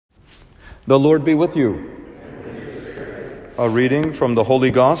The Lord be with you. A reading from the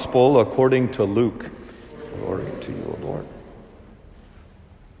Holy Gospel according to Luke. Glory to you, O Lord.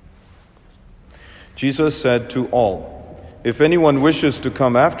 Jesus said to all, "If anyone wishes to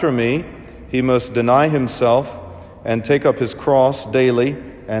come after me, he must deny himself and take up his cross daily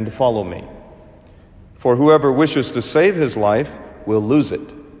and follow me. For whoever wishes to save his life will lose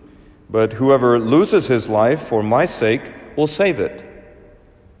it, but whoever loses his life for my sake will save it.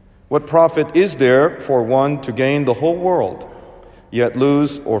 What profit is there for one to gain the whole world, yet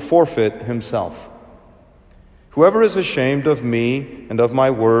lose or forfeit himself? Whoever is ashamed of me and of my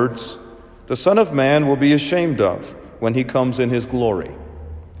words, the Son of Man will be ashamed of when he comes in his glory,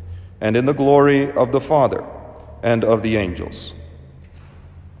 and in the glory of the Father and of the angels."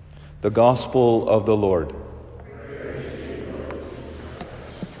 The Gospel of the Lord.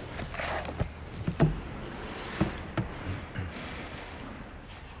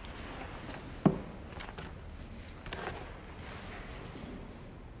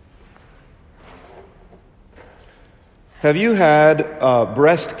 Have you had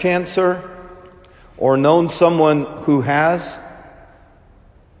breast cancer or known someone who has?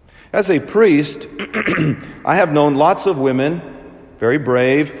 As a priest, I have known lots of women, very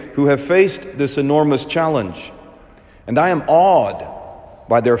brave, who have faced this enormous challenge. And I am awed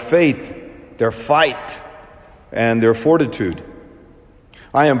by their faith, their fight, and their fortitude.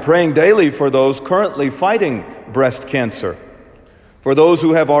 I am praying daily for those currently fighting breast cancer, for those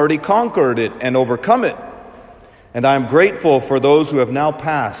who have already conquered it and overcome it. And I am grateful for those who have now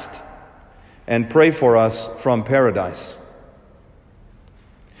passed, and pray for us from paradise.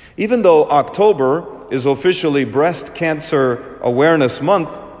 Even though October is officially Breast Cancer Awareness Month,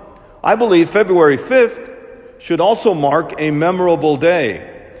 I believe February 5th should also mark a memorable day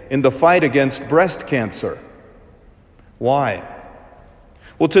in the fight against breast cancer. Why?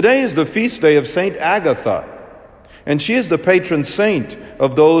 Well, today is the feast day of Saint Agatha, and she is the patron saint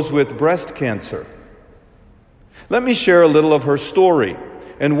of those with breast cancer. Let me share a little of her story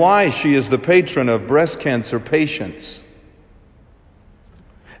and why she is the patron of breast cancer patients.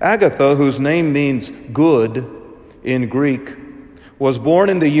 Agatha, whose name means good in Greek, was born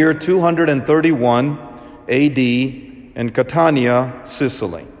in the year 231 AD in Catania,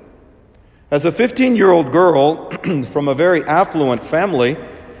 Sicily. As a 15-year-old girl from a very affluent family,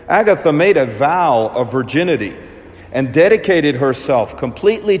 Agatha made a vow of virginity and dedicated herself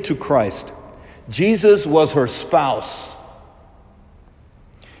completely to Christ. Jesus was her spouse.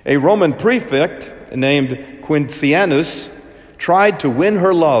 A Roman prefect named Quintianus tried to win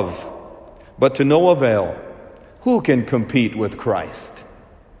her love, but to no avail. Who can compete with Christ?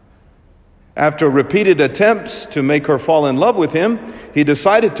 After repeated attempts to make her fall in love with him, he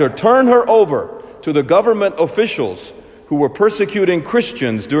decided to turn her over to the government officials who were persecuting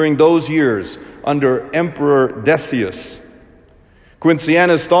Christians during those years under Emperor Decius.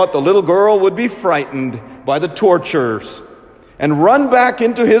 Quintianus thought the little girl would be frightened by the tortures and run back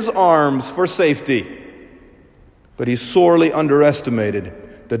into his arms for safety. But he sorely underestimated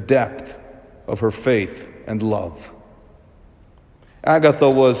the depth of her faith and love. Agatha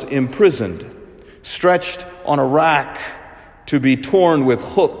was imprisoned, stretched on a rack to be torn with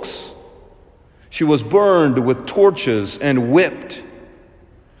hooks. She was burned with torches and whipped.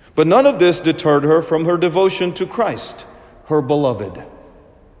 But none of this deterred her from her devotion to Christ, her beloved.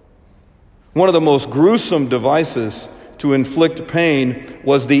 One of the most gruesome devices to inflict pain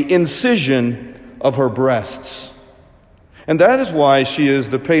was the incision of her breasts. And that is why she is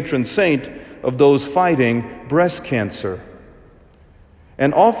the patron saint of those fighting breast cancer,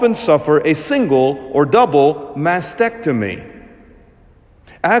 and often suffer a single or double mastectomy.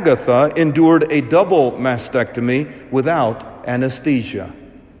 Agatha endured a double mastectomy without anesthesia.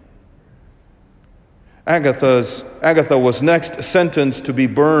 Agatha was next sentenced to be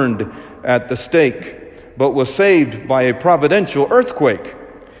burned at the stake, but was saved by a providential earthquake.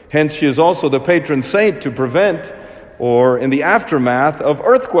 Hence, she is also the patron saint to prevent or in the aftermath of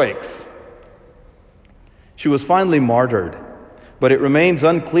earthquakes. She was finally martyred, but it remains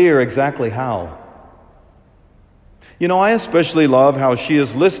unclear exactly how. You know, I especially love how she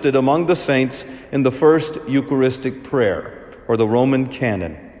is listed among the saints in the first Eucharistic prayer, or the Roman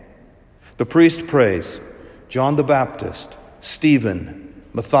canon. The priest prays John the Baptist, Stephen,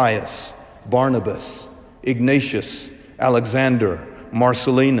 Matthias, Barnabas, Ignatius, Alexander,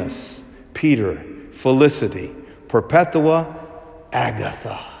 Marcellinus, Peter, Felicity, Perpetua,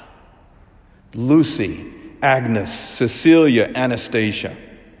 Agatha, Lucy, Agnes, Cecilia, Anastasia.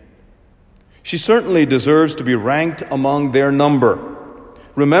 She certainly deserves to be ranked among their number,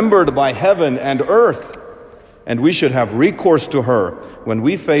 remembered by heaven and earth, and we should have recourse to her when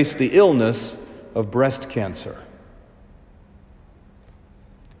we face the illness of breast cancer.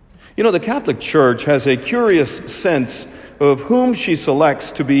 You know, the Catholic Church has a curious sense of whom she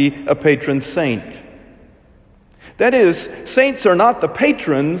selects to be a patron saint. That is, saints are not the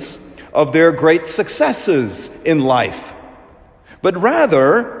patrons of their great successes in life, but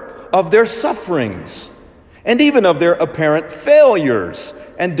rather of their sufferings, and even of their apparent failures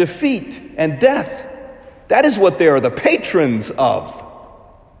and defeat and death. That is what they are the patrons of.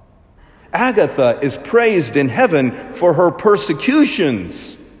 Agatha is praised in heaven for her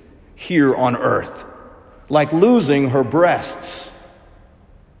persecutions here on earth, like losing her breasts.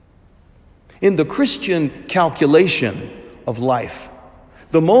 In the Christian calculation of life,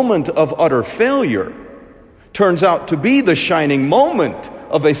 the moment of utter failure turns out to be the shining moment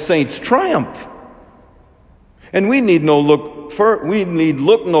of a saint's triumph. And we need look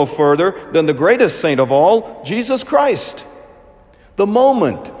no further than the greatest saint of all, Jesus Christ. The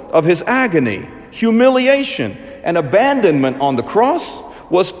moment of his agony, humiliation, and abandonment on the cross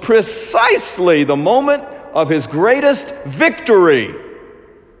was precisely the moment of his greatest victory.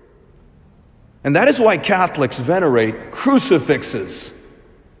 And that is why Catholics venerate crucifixes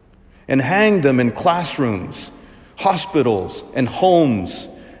and hang them in classrooms, hospitals, and homes,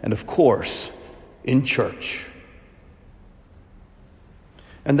 and of course, in church.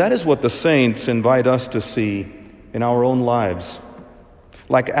 And that is what the saints invite us to see in our own lives.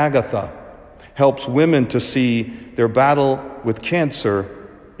 Like Agatha helps women to see their battle with cancer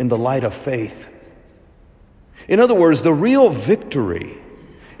in the light of faith. In other words, the real victory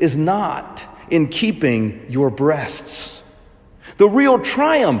is not in keeping your breasts. The real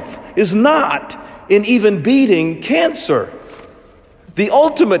triumph is not in even beating cancer. The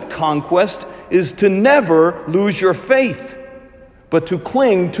ultimate conquest is to never lose your faith, but to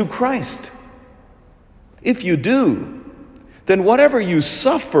cling to Christ. If you do, then whatever you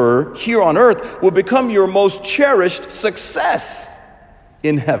suffer here on earth will become your most cherished success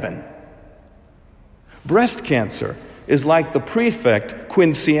in heaven. Breast cancer is like the prefect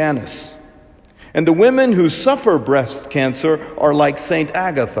Quintianus, and the women who suffer breast cancer are like Saint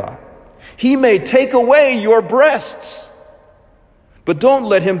Agatha. He may take away your breasts, but don't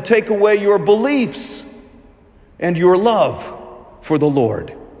let him take away your beliefs and your love for the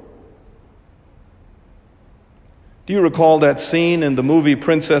Lord. Do you recall that scene in the movie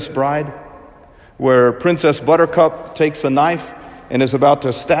Princess Bride, where Princess Buttercup takes a knife and is about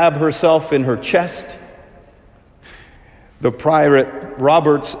to stab herself in her chest? The pirate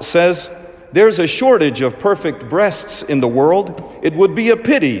Roberts says, "There's a shortage of perfect breasts in the world. It would be a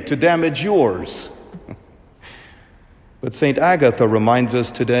pity to damage yours." But St. Agatha reminds us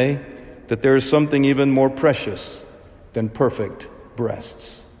today that there is something even more precious than perfect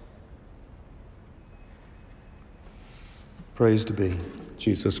breasts. Praise to be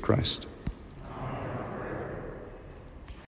Jesus Christ.